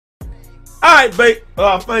All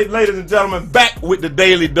right, ladies and gentlemen, back with the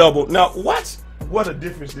Daily Double. Now, watch what a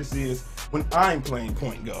difference this is when I'm playing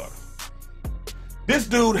point guard. This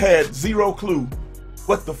dude had zero clue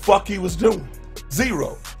what the fuck he was doing.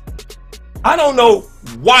 Zero. I don't know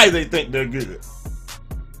why they think they're good.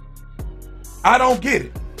 I don't get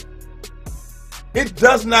it. It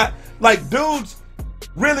does not, like, dudes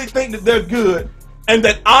really think that they're good and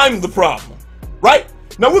that I'm the problem, right?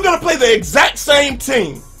 Now, we're going to play the exact same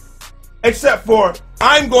team, except for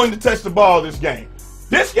I'm going to touch the ball this game.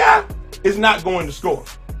 This guy is not going to score.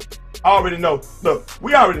 I already know. Look,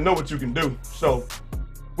 we already know what you can do, so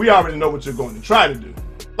we already know what you're going to try to do.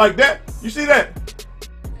 Like that, you see that?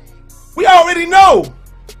 We already know.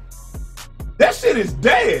 That shit is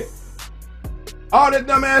dead. All that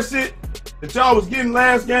dumbass shit that y'all was getting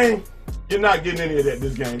last game, you're not getting any of that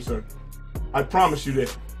this game, sir. I promise you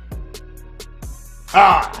that.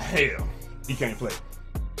 Ah, hell. He can't play.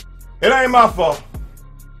 It ain't my fault.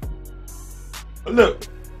 But look,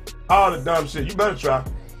 all the dumb shit, you better try.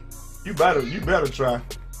 You better try.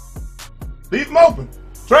 Leave him open.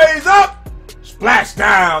 Trays up, splash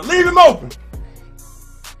down. Leave him open.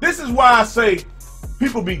 This is why I say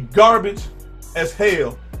people be garbage as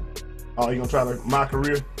hell. Oh, you gonna try to my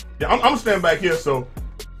career? Yeah, I'm gonna stand back here, so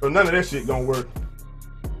none of that shit gonna work.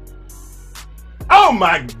 Oh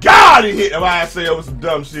my God, he hit why I say over some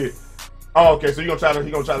dumb shit. Oh, okay, so he gonna try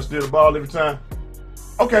to steal the ball every time.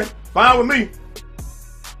 Okay, fine with me.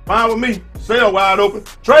 Fine with me. Sail wide open.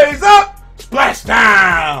 Trays up, splash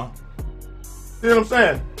down. See what I'm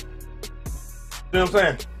saying? See what I'm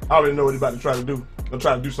saying? I already know what he's about to try to do. Gonna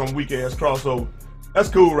try to do some weak ass crossover. That's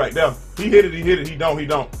cool right there. He hit it, he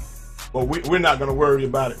don't. But we're not gonna worry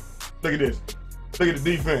about it. Look at this. Look at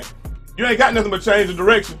the defense. You ain't got nothing but change the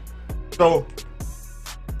direction. So,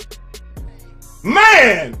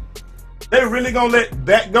 man, they really gonna let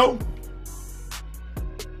that go?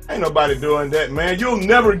 Ain't nobody doing that, man. You'll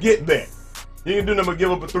never get that. You can do nothing but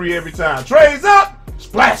give up a 3 every time. Trays up,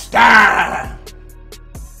 splash down.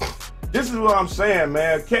 This is what I'm saying,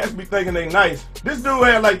 man. Cats be thinking they nice. This dude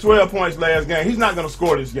had like 12 points last game. He's not gonna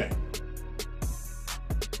score this game.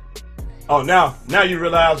 Oh, now you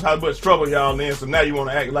realize how much trouble y'all in, so now you want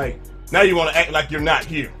to act like you're not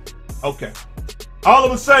here. Okay. All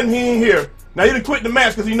of a sudden he ain't here. Now you done quit the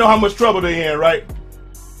match because you know how much trouble they in, right?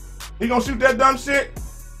 He gonna shoot that dumb shit?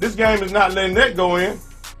 This game is not letting that go in.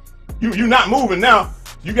 You not moving now.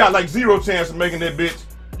 You got like 0 chance of making that bitch.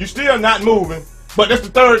 You still not moving, but that's the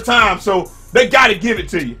 3rd time, so they gotta give it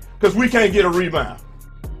to you because we can't get a rebound.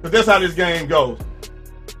 Because that's how this game goes.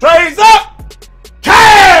 Trays up,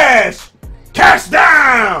 cash! Cash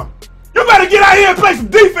down! You better get out here and play some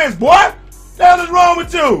defense, boy! What the hell is wrong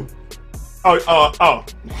with you? Oh,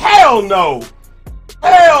 hell no!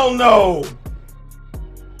 Hell no!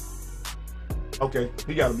 Okay,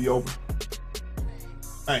 he gotta be open.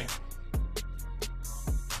 Dang.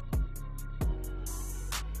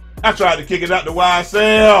 I tried to kick it out the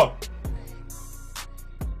YSL.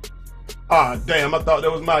 Ah, damn, I thought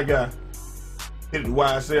that was my guy. Hit the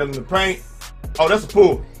YSL in the paint. Oh, that's a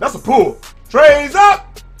pull. That's a pull. Trays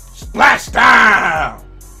up, splash down.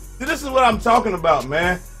 See, this is what I'm talking about,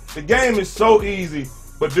 man. The game is so easy,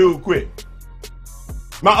 but dude quit.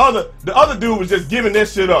 The other dude was just giving that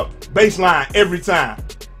shit up. Baseline every time.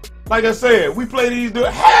 Like I said, we play these dudes.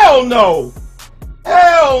 Hell no.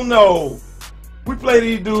 Hell no. We play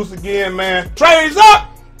these dudes again, man. Trays up,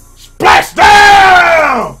 splash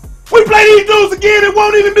down. We play these dudes again, it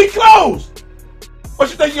won't even be close. What,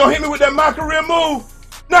 you think you gonna hit me with that my career move?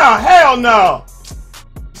 Nah, hell no.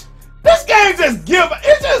 This game just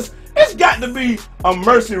it's got to be a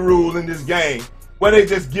mercy rule in this game where they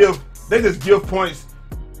just give points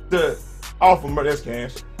off of that's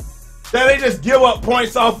cash. That they just give up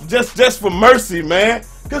points off just for mercy, man.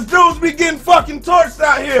 Cause dudes be getting fucking torched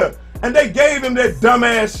out here. And they gave him that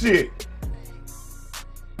dumbass shit.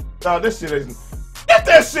 Oh, this shit isn't. Get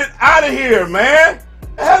that shit out of here, man.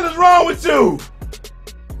 The hell is wrong with you?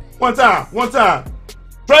 One time.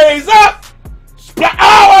 Trays up. Oh,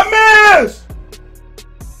 I missed.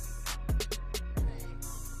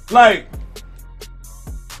 Like,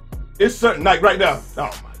 it's certain, like right now.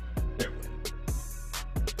 Oh my. There we go.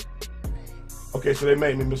 Okay, so they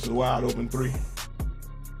made me miss a wide open 3.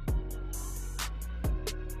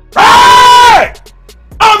 Hey!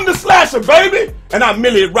 I'm the slasher, baby, and I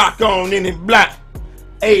merely rock on any block.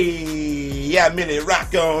 Hey, I merely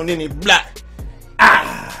rock on any block.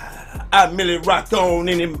 I merely rock on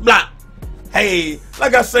any block. Hey,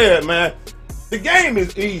 like I said, man, the game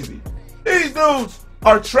is easy. These dudes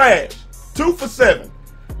are trash. 2 for 7.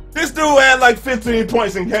 This dude had like 15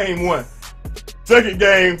 points in game 1. Second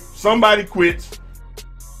game, somebody quits,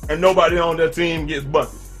 and nobody on their team gets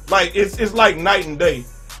buckets. Like it's like night and day.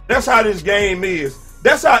 That's how this game is.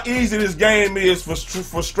 That's how easy this game is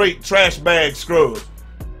for straight trash bag scrubs.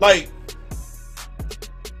 Like,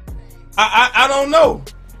 I don't know.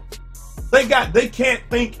 They can't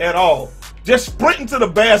think at all. Just sprinting to the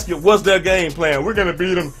basket was their game plan. We're gonna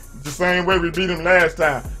beat them the same way we beat them last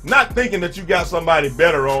time. Not thinking that you got somebody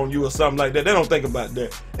better on you or something like that. They don't think about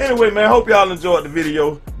that. Anyway, man, hope y'all enjoyed the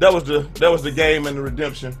video. That was the game and the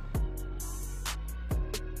redemption.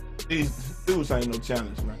 These dudes ain't no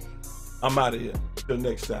challenge, man. I'm out of here. Till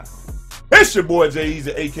next time. It's your boy Jay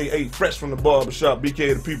Easy, aka Fresh from the Barbershop,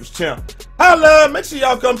 BK the People's Champ. Holla! Make sure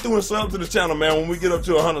y'all come through and sub to the channel, man. When we get up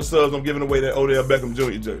to 100 subs, I'm giving away that Odell Beckham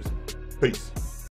Jr. jersey. Peace.